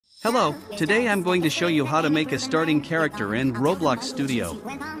Hello, today I'm going to show you how to make a starting character in Roblox Studio.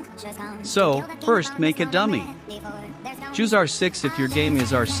 So, first make a dummy. Choose R6 if your game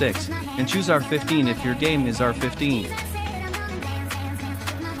is R6, and choose R15 if your game is R15.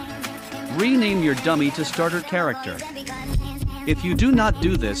 Rename your dummy to starter character. If you do not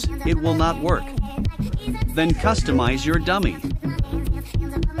do this, it will not work. Then customize your dummy.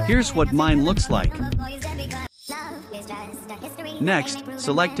 Here's what mine looks like. Next,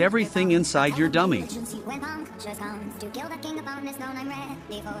 select everything inside your dummy.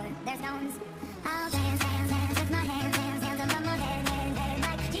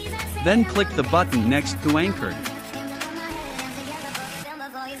 Then click the button next to Anchored.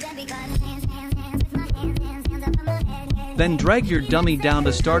 Then drag your dummy down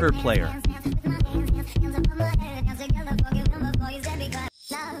to starter player.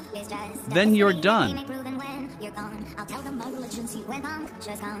 Then you're done.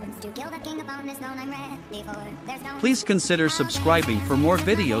 Please consider subscribing for more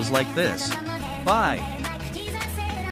videos like this. Bye.